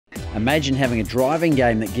Imagine having a driving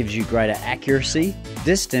game that gives you greater accuracy,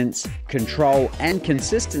 distance, control and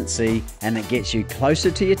consistency, and that gets you closer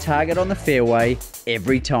to your target on the fairway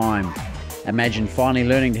every time. Imagine finally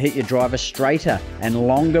learning to hit your driver straighter and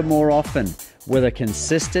longer more often with a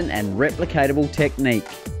consistent and replicatable technique.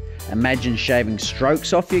 Imagine shaving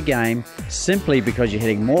strokes off your game simply because you're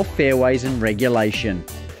hitting more fairways in regulation.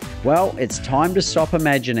 Well, it's time to stop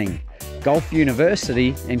imagining. Golf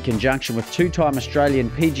University, in conjunction with two-time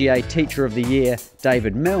Australian PGA Teacher of the Year,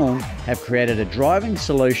 David Milne, have created a driving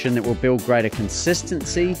solution that will build greater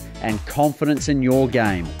consistency and confidence in your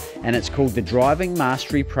game. And it's called the Driving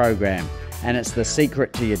Mastery Program. And it's the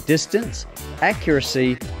secret to your distance,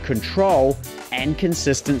 accuracy, control, and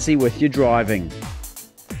consistency with your driving.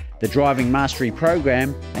 The Driving Mastery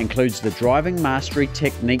Program includes the Driving Mastery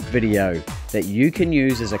Technique video that you can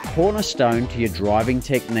use as a cornerstone to your driving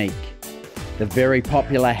technique. The very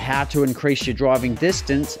popular How to Increase Your Driving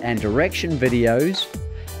Distance and Direction videos,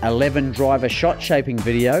 11 driver shot shaping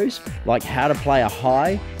videos like how to play a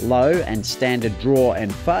high, low and standard draw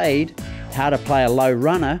and fade, how to play a low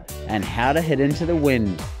runner and how to hit into the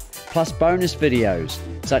wind, plus bonus videos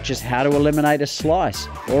such as how to eliminate a slice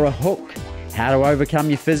or a hook, how to overcome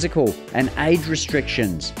your physical and age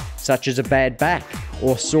restrictions such as a bad back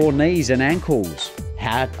or sore knees and ankles,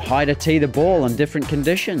 how high to tee the ball in different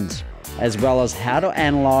conditions, as well as how to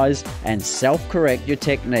analyze and self-correct your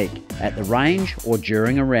technique at the range or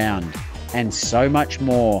during a round, and so much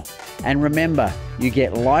more. And remember, you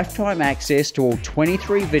get lifetime access to all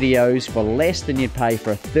 23 videos for less than you'd pay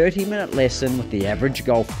for a 30-minute lesson with the average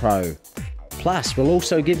golf pro. Plus, we'll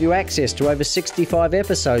also give you access to over 65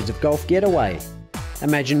 episodes of Golf Getaway.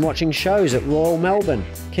 Imagine watching shows at Royal Melbourne,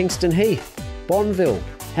 Kingston Heath, Bonville,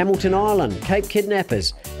 Hamilton Island, Cape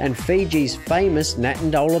Kidnappers, and Fiji's famous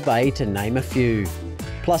Natandola Bay, to name a few.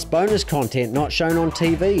 Plus bonus content not shown on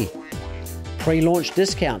TV. Pre-launch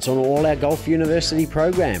discounts on all our Golf University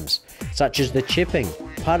programs, such as the chipping,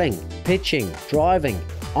 putting, pitching, driving,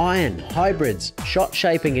 iron, hybrids, shot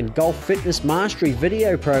shaping and golf fitness mastery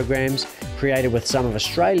video programs created with some of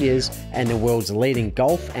Australia's and the world's leading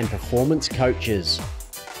golf and performance coaches.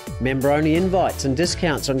 Member-only invites and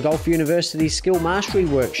discounts on Golf University skill mastery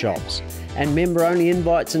workshops, and member-only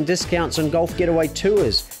invites and discounts on Golf Getaway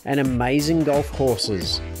tours and amazing golf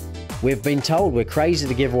courses. We've been told we're crazy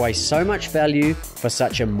to give away so much value for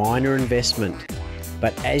such a minor investment.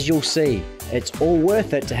 But as you'll see, it's all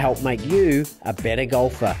worth it to help make you a better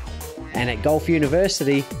golfer. And at Golf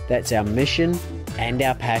University, that's our mission and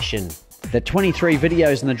our passion. The 23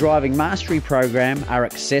 videos in the Driving Mastery Program are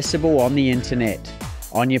accessible on the internet,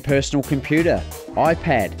 on your personal computer,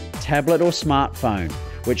 iPad, tablet or smartphone,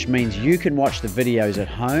 which means you can watch the videos at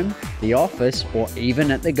home, the office or even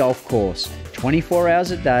at the golf course, 24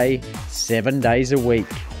 hours a day, 7 days a week.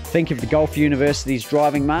 Think of the Golf University's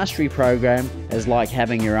Driving Mastery Program as like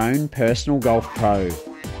having your own personal golf pro.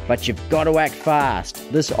 But you've got to act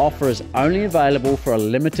fast. This offer is only available for a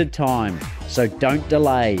limited time, so don't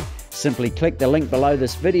delay. Simply click the link below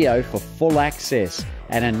this video for full access,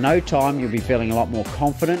 and in no time you'll be feeling a lot more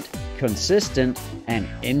confident, consistent, and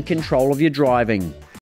in control of your driving.